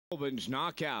Tobin's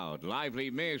knockout, lively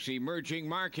miss, emerging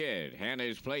market.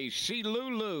 Hannah's place, see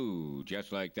Lulu.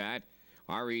 Just like that.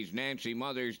 Ari's Nancy,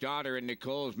 mother's daughter, and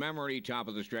Nicole's memory, top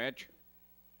of the stretch.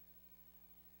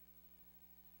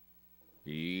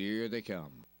 Here they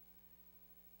come.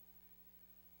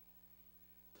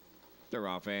 They're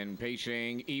off and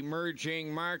pacing,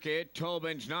 emerging market,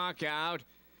 Tobin's knockout.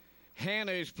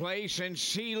 Hannah's place and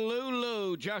see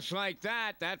Lulu just like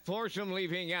that. That foursome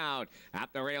leaving out.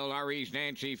 At the rail, Ari's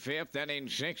Nancy fifth. Then in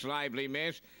sixth, lively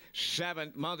miss.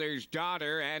 Seventh, mother's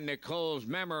daughter and Nicole's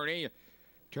memory.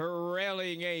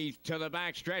 Trailing eighth to the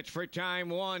backstretch for time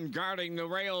one. Guarding the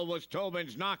rail was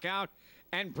Tobin's knockout.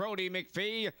 And Brody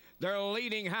McPhee, they're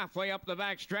leading halfway up the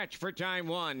backstretch for time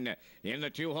one. In the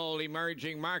two-hole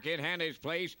emerging market, Hannah's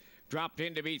place dropped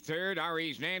in to be third.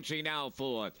 Ari's Nancy now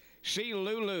fourth. See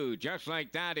Lulu, just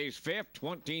like that, is fifth,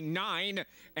 29,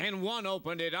 and one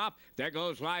opened it up. There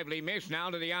goes Lively Miss now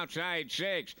to the outside,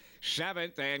 sixth.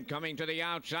 Seventh, and coming to the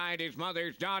outside is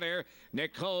Mother's Daughter.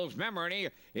 Nicole's Memory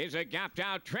is a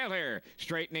gapped-out trailer.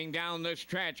 Straightening down the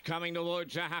stretch, coming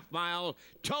towards the half-mile.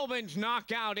 Tobin's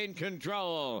knockout in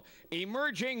control.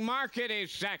 Emerging Market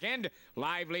is second.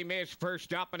 Lively Miss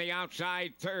first up on the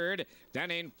outside, third.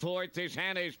 Then in fourth is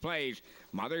Hannah's place.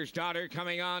 Mother's Daughter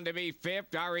coming on to be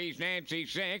fifth. Ari's Nancy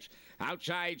sixth.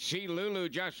 Outside see Lulu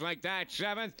just like that,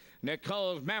 seventh.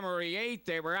 Nicole's Memory eighth.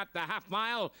 They were at the half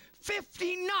mile,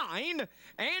 59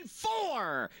 and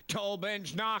 4.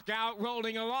 Tobin's knockout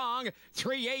rolling along.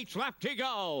 3/8 left to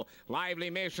go. Lively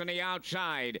Miss on the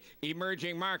outside.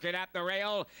 Emerging Market at the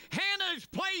rail. Hannah's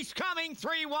place coming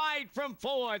 3 wide from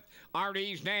fourth.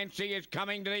 Ari's Nancy is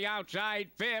coming to the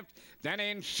outside, fifth. Then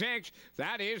in sixth,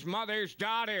 that is Mother's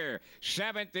Daughter.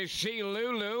 Seventh is see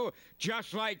Lulu,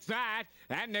 just like that.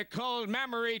 And Nicole's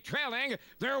Memory trailing.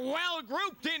 They're well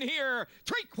grouped in here.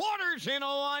 3/4 in a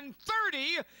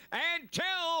 130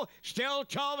 until still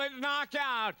Tobin's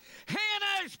knockout.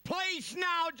 Hannah's place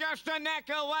now just a neck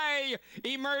away.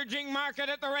 Emerging Market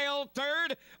at the rail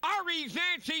third. Ari's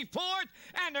Nancy fourth.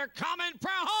 And they're coming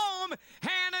for home.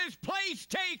 Hannah's place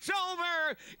takes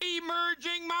over.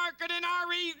 Emerging Market and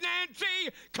Ari's Nancy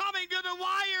coming to the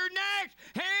wire next.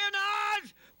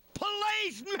 Hannah's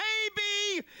place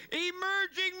maybe.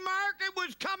 Emerging Market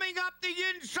was coming up the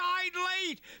inside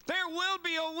late. There will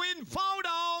be a win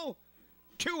photo.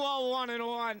 201 and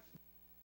 1.